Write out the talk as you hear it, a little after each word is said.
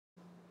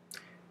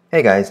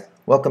Hey guys,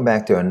 welcome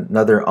back to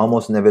another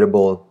almost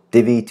inevitable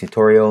Divi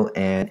tutorial,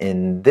 and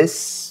in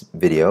this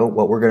video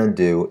what we're going to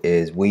do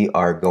is we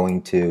are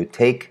going to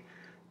take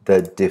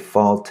the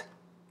default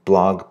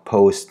blog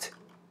post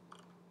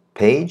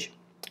page.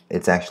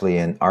 It's actually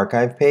an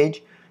archive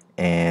page,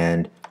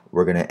 and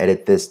we're going to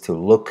edit this to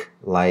look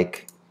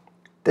like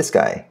this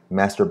guy,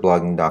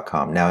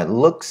 masterblogging.com. Now it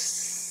looks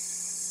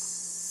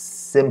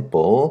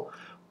simple,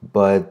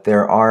 but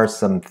there are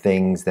some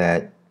things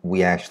that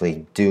we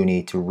actually do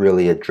need to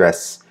really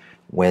address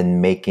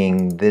when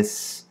making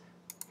this.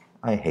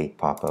 I hate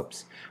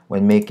pop-ups.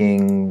 When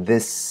making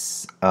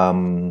this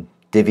default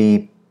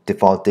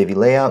Divi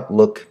layout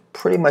look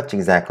pretty much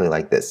exactly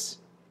like this.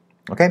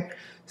 Okay,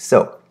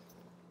 so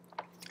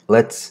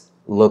let's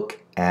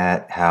look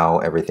at how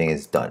everything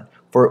is done.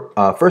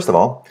 First of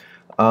all,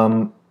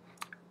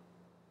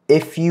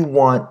 if you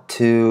want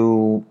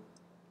to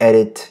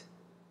edit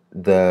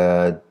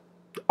the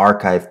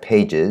archive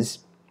pages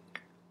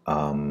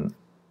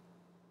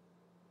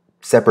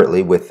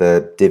separately with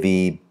the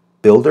Divi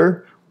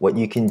builder, what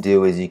you can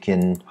do is you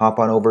can hop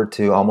on over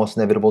to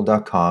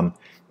almostinevitable.com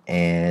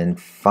and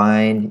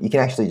find, you can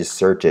actually just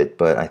search it,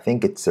 but I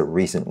think it's a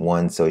recent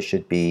one, so it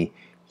should be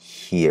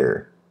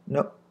here.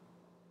 Nope,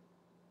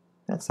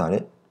 that's not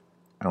it.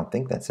 I don't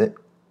think that's it.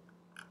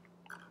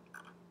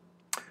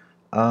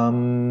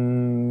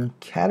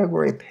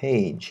 Category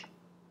page.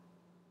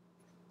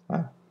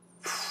 Ah,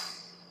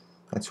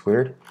 that's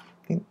weird.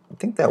 I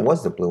think that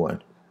was the blue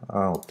one.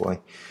 Oh boy.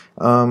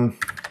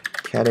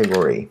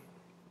 Category.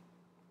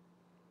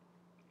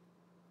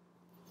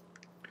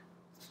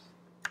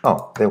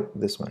 Oh,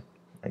 this one,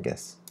 I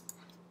guess.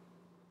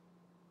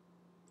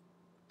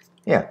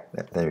 Yeah,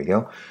 there we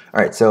go. All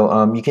right,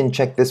 so you can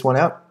check this one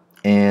out,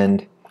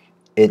 and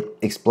it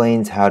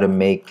explains how to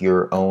make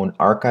your own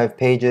archive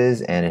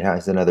pages, and it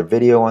has another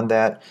video on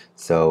that.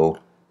 So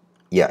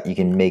yeah, you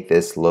can make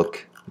this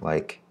look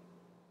like,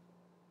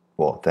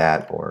 well,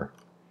 that, or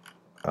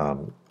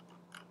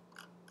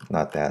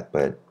not that,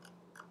 but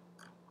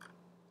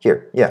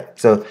here. Yeah,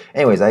 so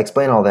anyways, I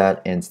explain all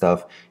that and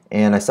stuff,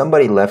 and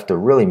somebody left a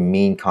really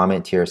mean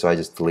comment here, so I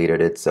just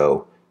deleted it,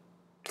 so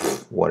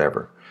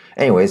whatever.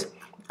 Anyways,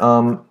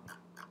 but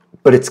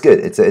it's good.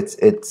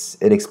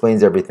 It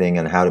explains everything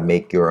on how to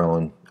make your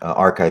own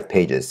archive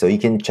pages. So you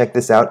can check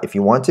this out if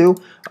you want to,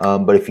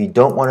 but if you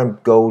don't want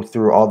to go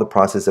through all the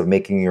process of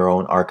making your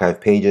own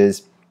archive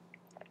pages,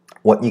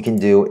 what you can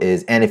do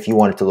is, and if you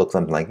want it to look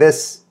something like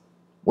this,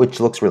 which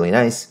looks really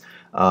nice,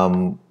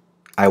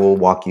 I will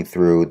walk you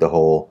through the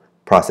whole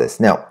process.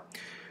 Now,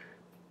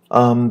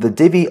 the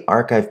Divi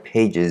archive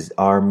pages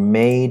are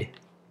made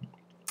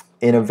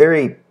in a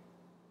very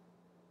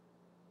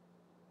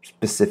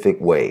specific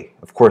way.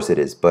 Of course it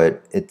is,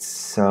 but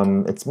it's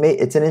an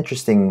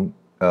interesting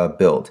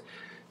build.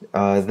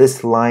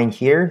 This line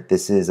here,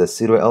 this is a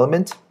pseudo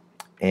element,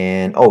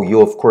 and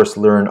you'll of course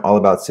learn all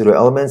about pseudo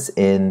elements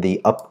in the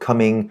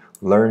upcoming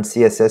Learn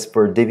CSS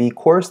for Divi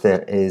course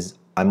that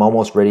I'm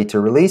almost ready to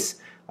release.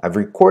 I've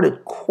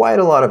recorded quite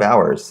a lot of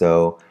hours,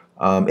 so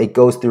it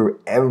goes through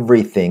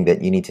everything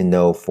that you need to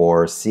know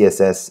for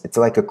CSS. It's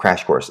like a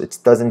crash course. It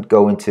doesn't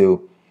go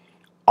into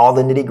all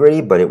the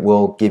nitty-gritty, but it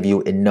will give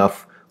you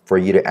enough for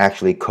you to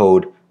actually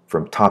code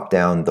from top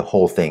down the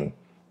whole thing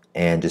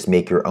and just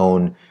make your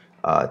own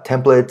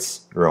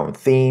templates, your own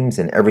themes,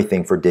 and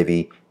everything for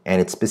Divi,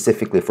 and it's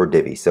specifically for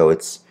Divi, so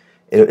it's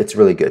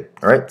really good.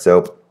 All right,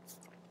 so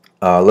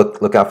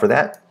look out for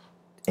that,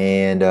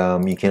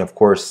 and you can of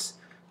course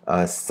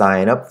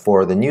sign up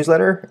for the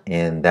newsletter,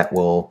 and that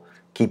will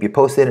keep you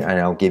posted, and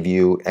I'll give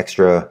you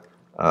extra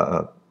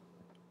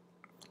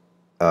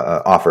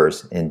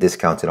offers and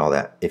discounts and all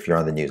that if you're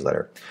on the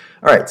newsletter.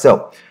 All right,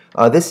 so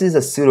this is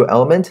a pseudo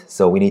element,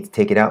 so we need to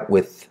take it out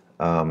with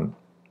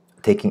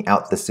taking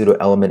out the pseudo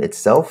element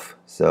itself.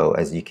 So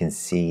as you can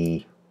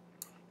see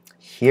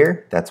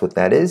here, that's what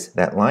that is,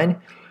 that line.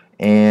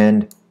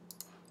 And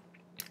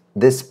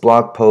this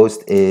blog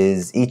post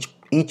is,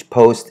 each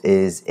post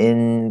is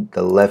in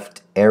the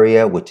left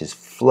area, which is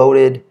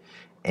floated,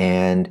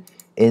 and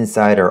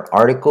inside are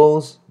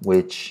articles,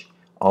 which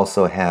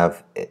also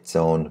have its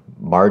own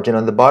margin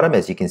on the bottom,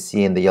 as you can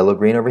see in the yellow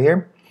green over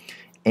here.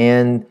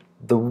 And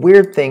the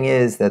weird thing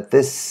is that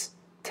this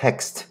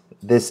text,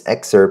 this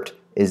excerpt,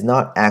 is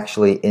not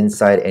actually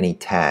inside any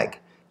tag.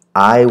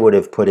 I would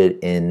have put it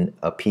in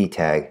a p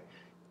tag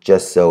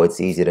just so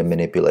it's easy to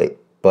manipulate,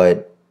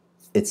 but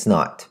it's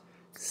not.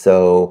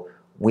 So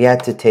I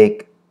had to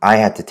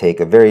take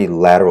a very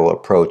lateral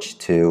approach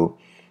to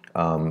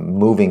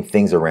moving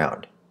things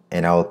around,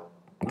 and I'll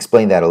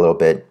explain that a little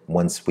bit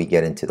once we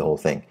get into the whole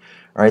thing.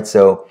 All right,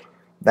 so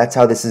that's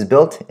how this is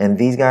built, and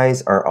these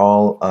guys are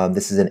all,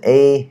 this is an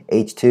A,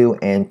 H2,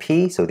 and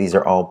P, so these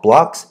are all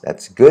blocks.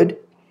 That's good.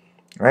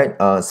 All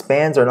right,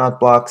 spans are not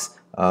blocks.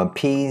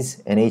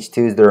 P's and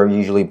H2s, they're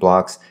usually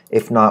blocks.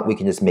 If not, we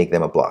can just make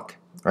them a block.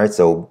 All right,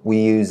 so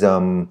we use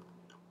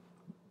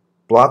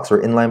blocks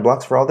or inline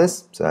blocks for all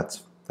this, so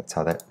that's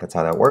how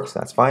that works.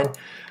 That's fine.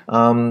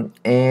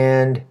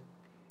 And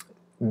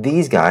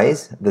these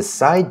guys, the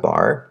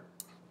sidebar,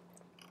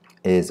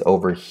 is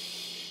over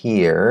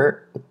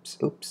here. Oops.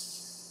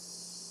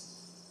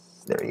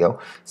 There we go.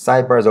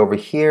 Sidebar is over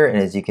here, and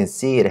as you can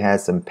see, it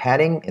has some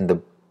padding in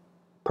the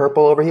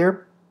purple over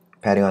here,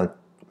 padding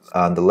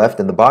on the left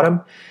and the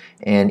bottom,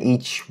 and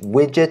each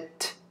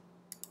widget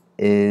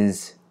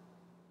is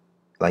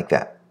like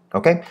that.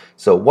 Okay,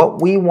 so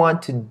what we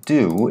want to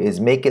do is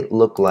make it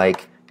look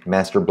like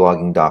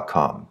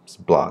masterblogging.com's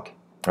blog.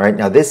 All right,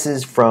 now this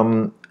is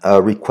from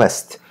a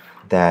request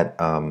that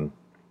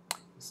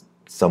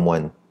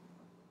someone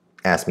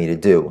asked me to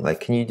do. Like,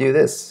 can you do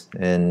this?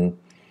 And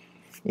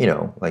you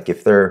know, like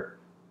if they're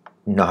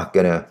not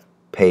gonna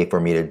pay for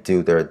me to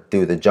do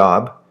the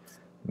job,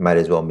 might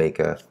as well make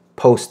a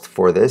post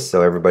for this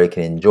so everybody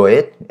can enjoy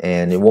it,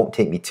 and it won't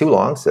take me too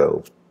long.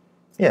 So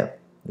yeah,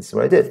 this is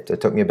what I did. So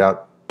it took me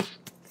about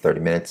 30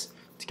 minutes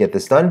to get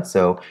this done.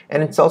 So,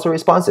 and it's also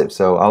responsive.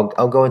 So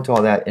I'll go into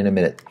all that in a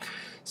minute.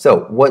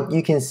 So what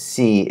you can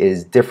see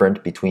is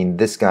different between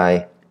this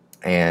guy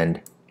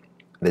and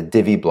the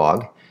Divi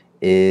blog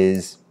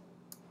is,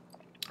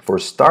 for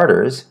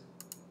starters,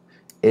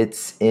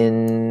 it's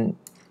in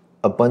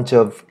a bunch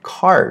of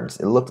cards.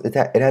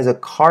 It has a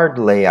card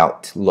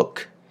layout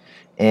look,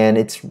 and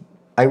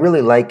I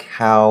really like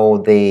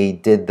how they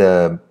did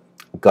the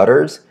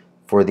gutters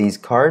for these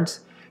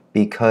cards,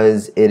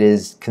 because it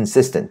is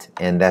consistent,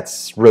 and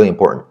that's really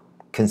important.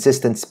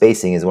 Consistent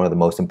spacing is one of the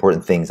most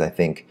important things, I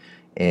think,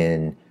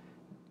 in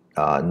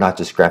not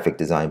just graphic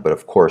design, but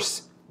of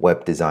course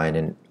web design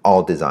and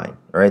all design.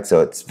 All right,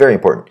 so it's very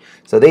important.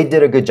 So they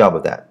did a good job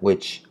of that,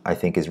 which I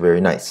think is very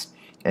nice.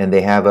 And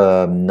they have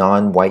a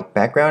non-white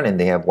background, and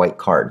they have white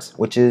cards,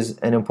 which is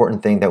an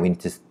important thing that we need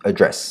to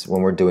address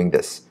when we're doing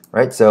this.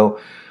 Right, so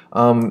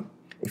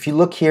if you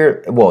look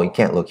here, well, you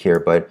can't look here,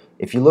 but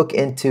if you look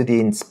into the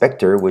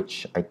inspector,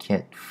 which I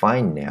can't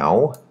find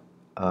now,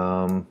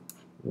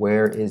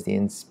 where is the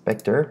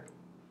inspector?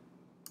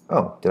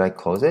 Oh, did I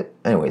close it?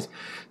 Anyways,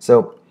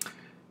 so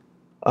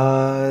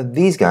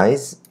these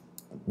guys,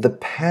 the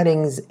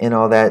paddings and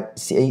all that,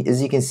 see,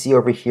 as you can see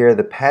over here,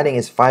 the padding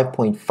is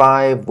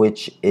 5.5,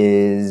 which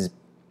is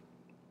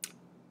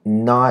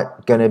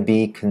not going to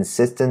be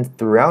consistent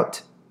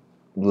throughout.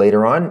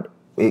 Later on,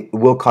 it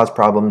will cause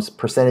problems.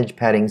 Percentage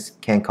paddings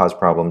can cause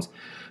problems.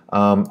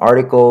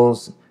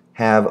 Articles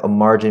have a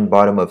margin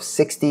bottom of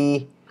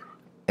 60,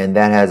 and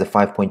that has a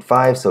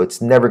 5.5, so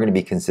it's never going to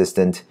be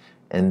consistent.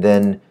 And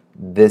then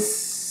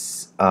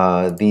this,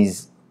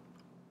 these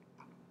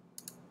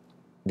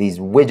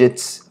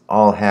widgets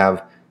all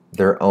have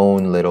their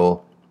own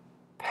little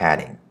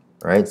padding,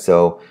 right?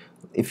 So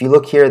if you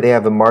look here, they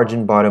have a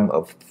margin bottom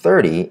of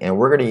 30, and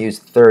we're going to use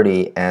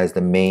 30 as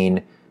the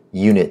main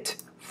unit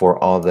for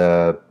all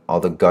the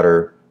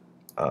gutter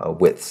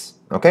widths.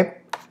 Okay.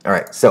 All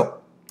right.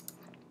 So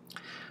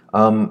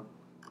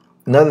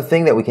another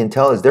thing that we can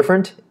tell is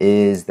different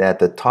is that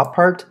the top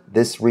part,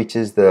 this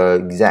reaches the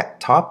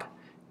exact top,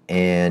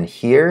 and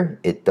here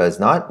it does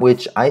not,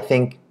 which I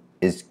think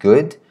is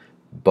good.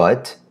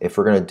 But if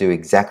we're going to do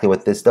exactly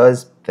what this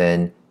does,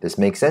 then this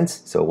makes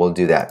sense. So we'll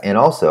do that. And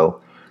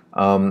also,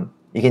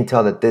 you can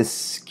tell that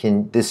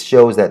this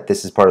shows that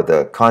this is part of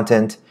the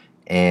content,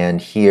 and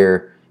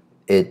here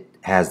it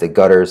has the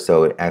gutters,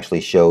 so it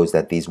actually shows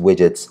that these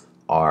widgets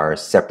are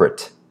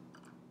separate.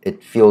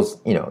 It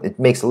feels, you know, it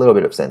makes a little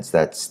bit of sense.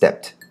 That's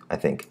stepped, I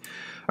think.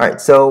 All right,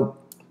 so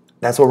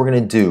that's what we're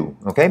going to do,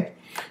 okay?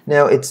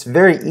 Now, it's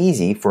very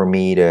easy for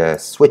me to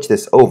switch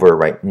this over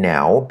right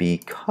now,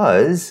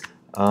 because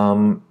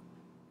right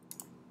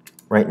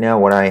now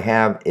what I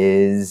have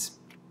is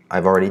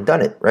I've already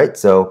done it, right?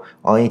 So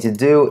all I need to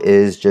do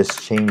is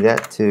just change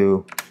that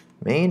to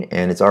main,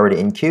 and it's already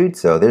in queued.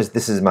 So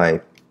this is my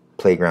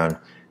playground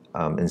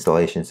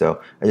installation.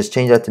 So I just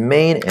change that to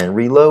main and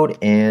reload,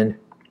 and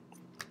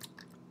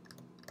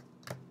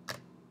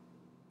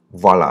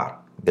voila,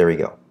 there we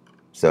go.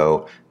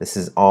 So this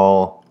is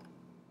all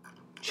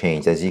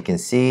changed. As you can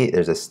see,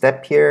 there's a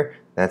step here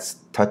that's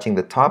touching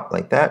the top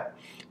like that.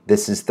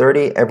 This is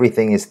 30,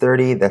 everything is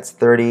 30, that's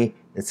 30.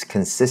 It's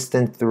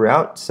consistent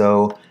throughout,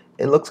 so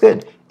it looks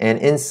good. And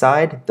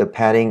inside, the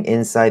padding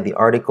inside the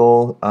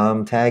article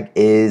tag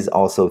is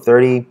also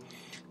 30,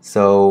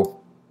 so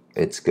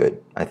it's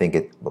good. I think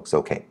it looks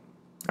okay.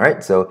 All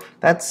right, so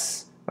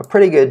that's a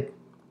pretty good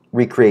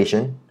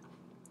recreation,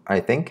 I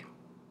think.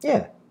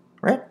 Yeah,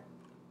 right?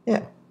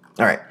 Yeah.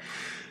 All right.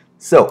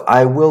 So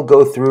I will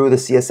go through the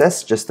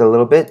CSS just a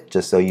little bit,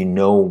 just so you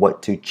know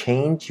what to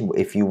change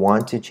if you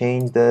want to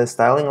change the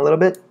styling a little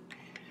bit.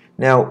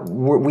 Now,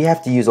 we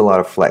have to use a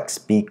lot of flex,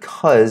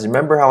 because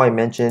remember how I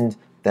mentioned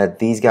that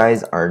these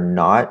guys are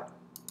not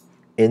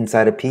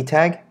inside a p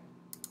tag,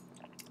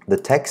 the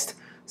text.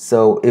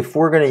 So if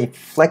we're going to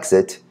flex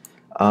it,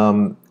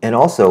 and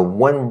also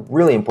one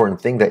really important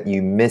thing that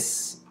you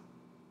miss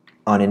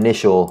on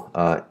initial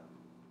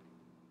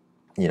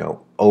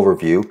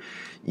overview,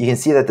 you can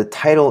see that the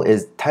title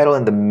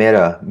and the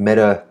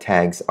meta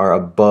tags are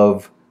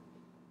above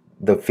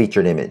the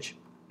featured image.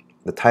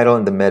 The title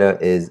and the meta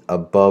is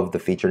above the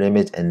featured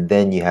image, and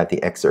then you have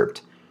the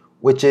excerpt,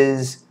 which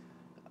is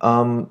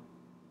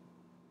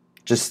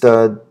just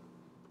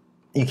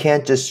you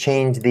can't just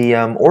change the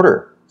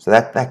order. So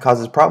that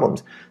causes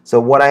problems. So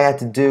what I had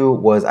to do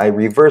was I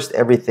reversed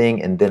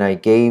everything, and then I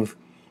gave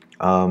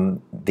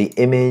the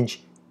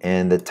image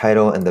and the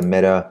title and the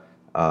meta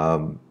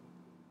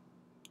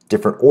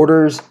different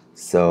orders,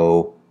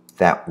 so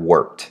that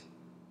worked.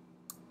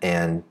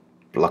 And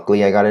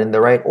luckily I got it in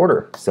the right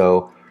order.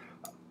 So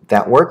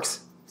that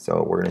works.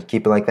 So we're going to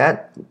keep it like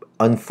that.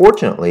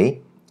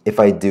 Unfortunately, if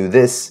I do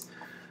this,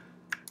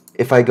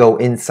 if I go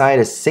inside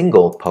a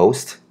single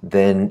post,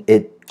 then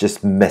it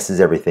just messes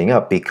everything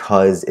up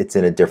because it's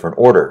in a different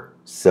order.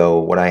 So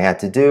what I had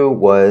to do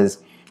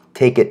was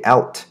take it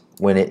out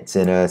when it's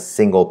in a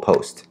single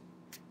post.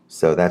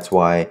 So that's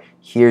why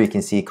here you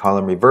can see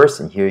column reverse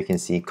and here you can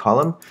see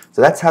column.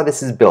 So that's how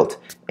this is built.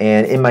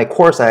 And in my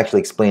course I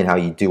actually explain how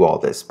you do all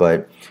this,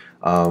 but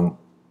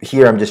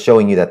here I'm just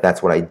showing you that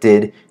that's what I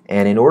did.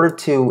 And in order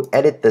to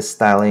edit the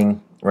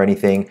styling or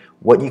anything,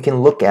 what you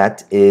can look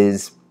at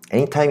is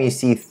anytime you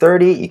see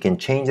 30, you can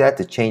change that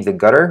to change the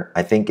gutter.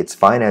 I think it's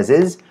fine as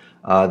is.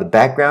 The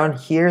background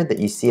here that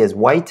you see as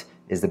white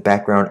is the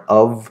background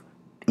of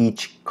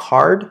each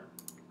card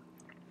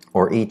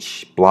or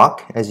each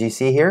block, as you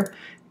see here.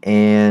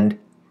 And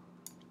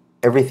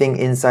everything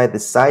inside the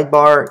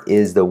sidebar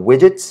is the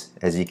widgets.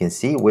 As you can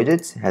see,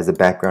 widgets has a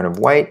background of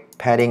white,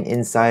 padding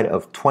inside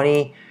of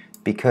 20,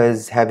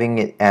 because having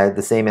it as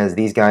the same as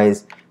these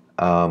guys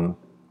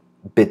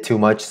bit too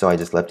much, so I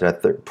just left it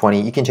at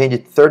 20. You can change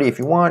it to 30 if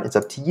you want, it's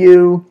up to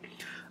you.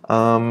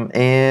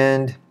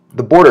 And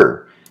the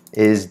border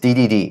is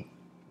DDD.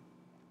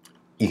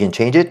 You can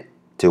change it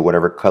to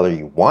whatever color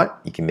you want.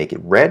 You can make it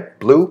red,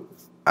 blue.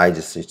 I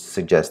just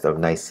suggest a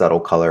nice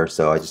subtle color,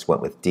 so I just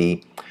went with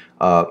D.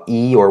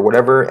 E or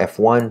whatever,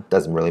 F1,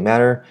 doesn't really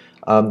matter.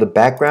 The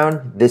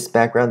background,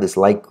 this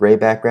light gray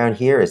background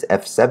here is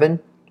F7.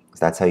 So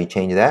that's how you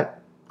change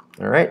that.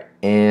 All right,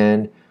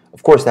 and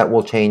of course that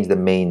will change the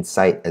main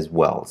site as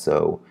well.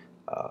 So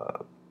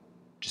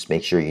just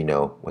make sure you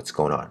know what's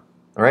going on.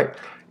 All right,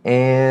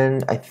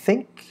 and I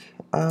think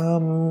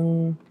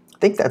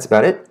that's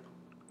about it.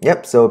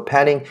 Yep, so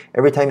padding,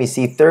 every time you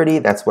see 30,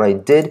 that's what I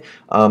did.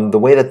 The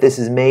way that this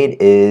is made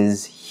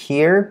is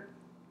here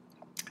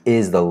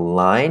is the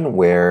line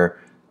where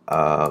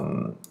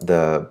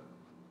the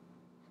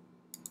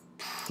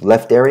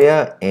left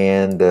area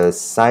and the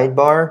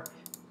sidebar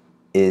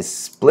is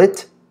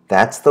split.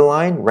 That's the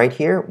line right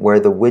here where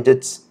the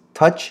widgets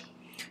touch,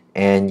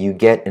 and you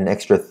get an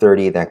extra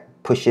 30 that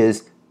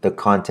pushes the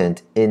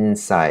content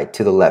inside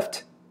to the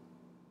left.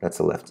 That's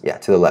the left, yeah,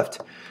 to the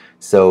left.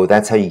 So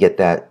that's how you get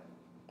that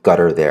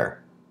gutter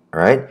there. All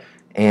right,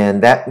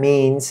 and that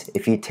means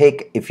if you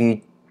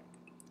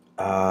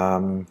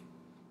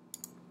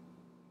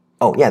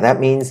that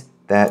means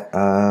that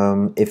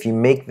if you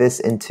make this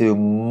into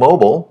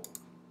mobile,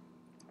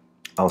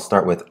 I'll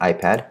start with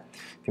iPad.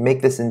 If you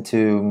make this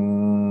into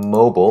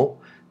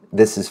mobile,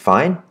 this is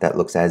fine. That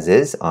looks as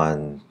is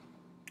on,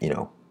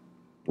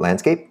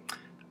 landscape,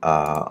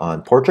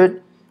 on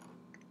portrait.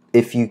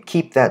 If you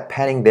keep that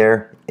padding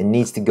there, it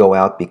needs to go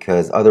out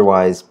because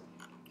otherwise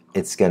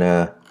it's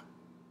gonna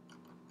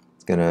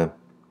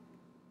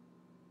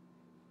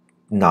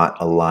not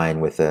align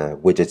with the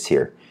widgets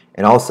here.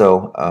 And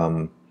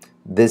also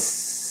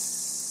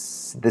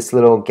this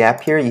little gap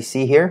here you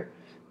see here,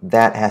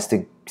 that has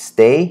to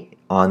stay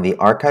on the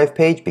archive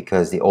page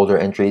because the older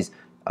entries,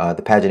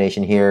 the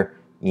pagination here,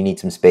 you need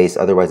some space,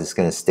 otherwise it's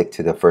going to stick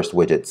to the first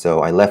widget. So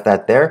I left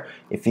that there.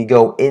 If you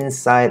go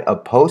inside a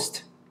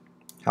post,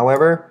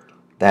 however,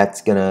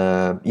 that's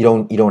gonna, you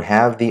don't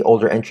have the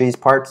older entries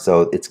part,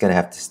 so it's gonna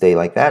have to stay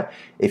like that.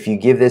 If you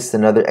give this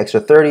another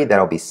extra 30,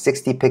 that'll be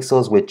 60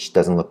 pixels, which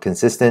doesn't look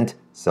consistent,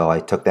 so I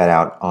took that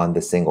out on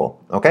the single.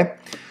 Okay,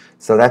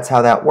 so that's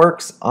how that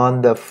works.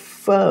 On the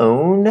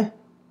phone,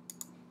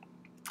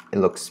 it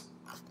looks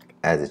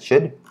as it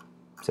should,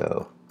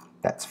 so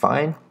that's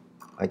fine,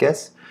 I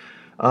guess.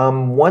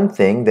 One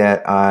thing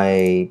that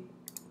I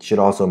should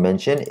also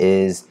mention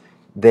is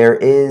there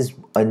is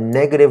a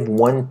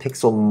 -1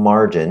 pixel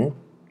margin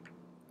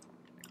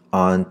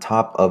on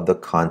top of the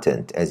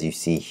content, as you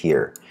see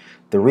here.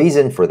 The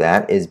reason for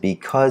that is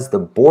because the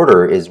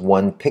border is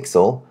 1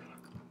 pixel,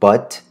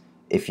 but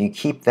if you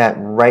keep that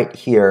right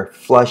here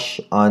flush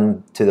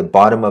on to the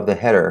bottom of the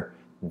header,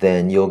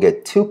 then you'll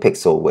get 2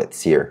 pixel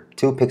widths here,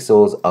 2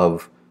 pixels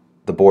of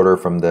the border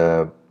from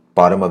the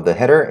bottom of the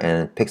header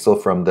and a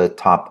pixel from the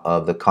top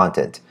of the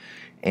content,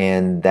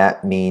 and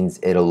that means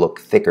it'll look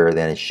thicker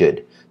than it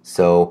should.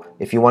 So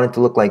if you want it to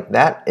look like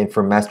that and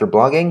for master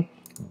blogging,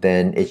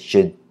 then it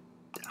should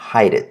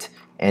hide it.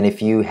 And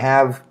if you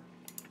have,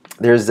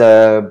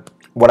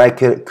 what I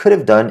could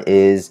have done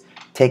is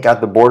take out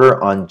the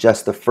border on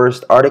just the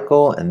first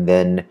article and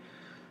then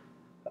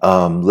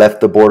left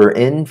the border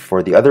in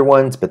for the other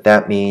ones, but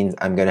that means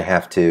I'm gonna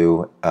have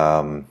to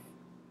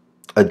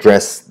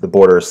address the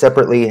border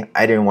separately.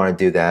 I didn't want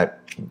to do that,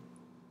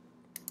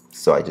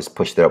 so I just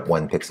pushed it up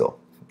 1 pixel.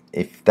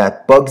 If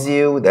that bugs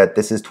you that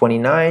this is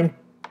 29,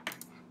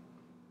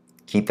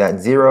 keep that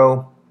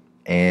 0,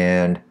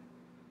 and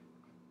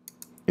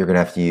you're gonna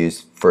have to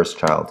use first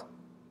child.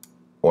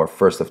 or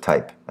first of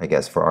type, I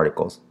guess, for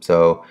articles.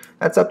 So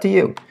that's up to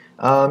you.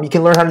 You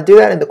can learn how to do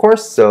that in the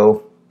course,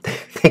 so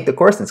take the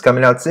course. It's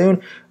coming out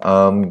soon.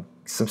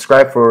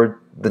 Subscribe for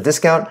the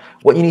discount.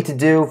 What you need to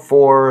do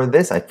for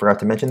this, I forgot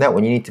to mention that,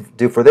 what you need to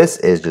do for this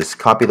is just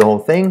copy the whole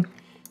thing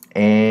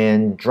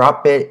and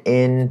drop it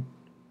in,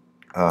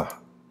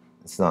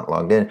 it's not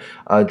logged in,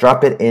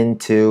 drop it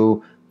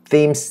into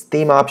themes,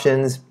 theme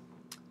options,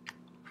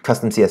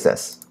 custom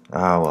CSS.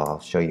 Well, I'll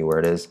show you where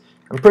it is.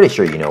 I'm pretty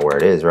sure you know where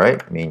it is,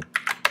 right? I mean,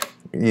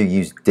 you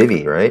use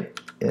Divi, right?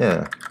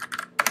 Yeah.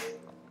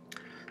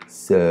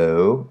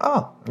 So,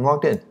 oh, I'm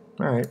logged in.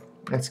 All right,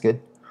 that's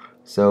good.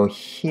 So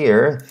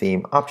here,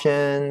 theme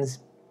options.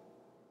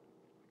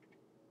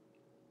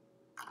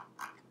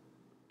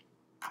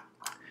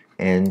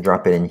 And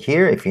drop it in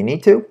here if you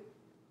need to.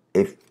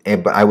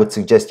 But I would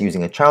suggest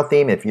using a child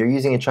theme. If you're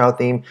using a child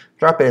theme,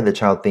 drop it in the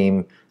child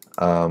theme.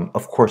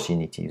 Of course you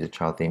need to use a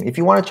child theme. If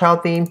you want a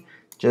child theme,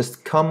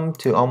 just come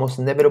to Almost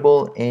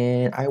Inevitable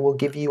and I will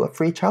give you a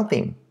free child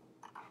theme.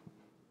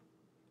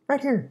 Right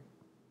here.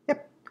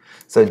 Yep.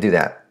 So do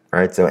that. All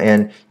right. So,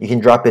 and you can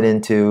drop it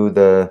into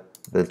the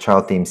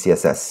child theme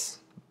CSS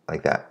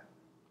like that.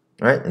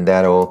 All right. And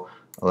that'll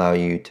allow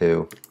you to,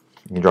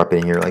 you can drop it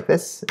in here like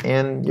this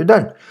and you're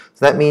done.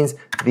 So that means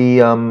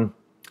the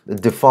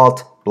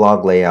default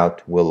blog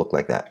layout will look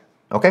like that.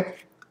 Okay.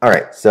 All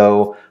right.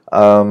 So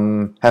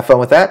have fun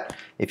with that.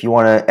 If you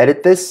want to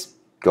edit this,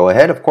 go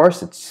ahead. Of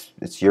course,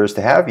 it's yours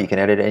to have. You can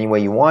edit it any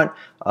way you want.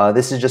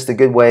 This is just a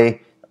good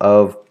way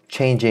of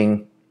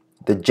changing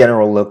the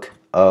general look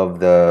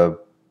of the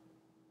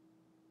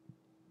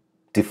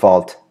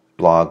default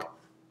blog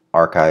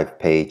archive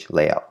page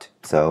layout.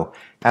 So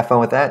have fun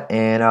with that,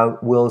 and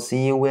we'll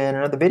see you in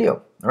another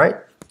video. All right?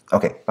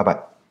 Okay,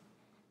 bye-bye.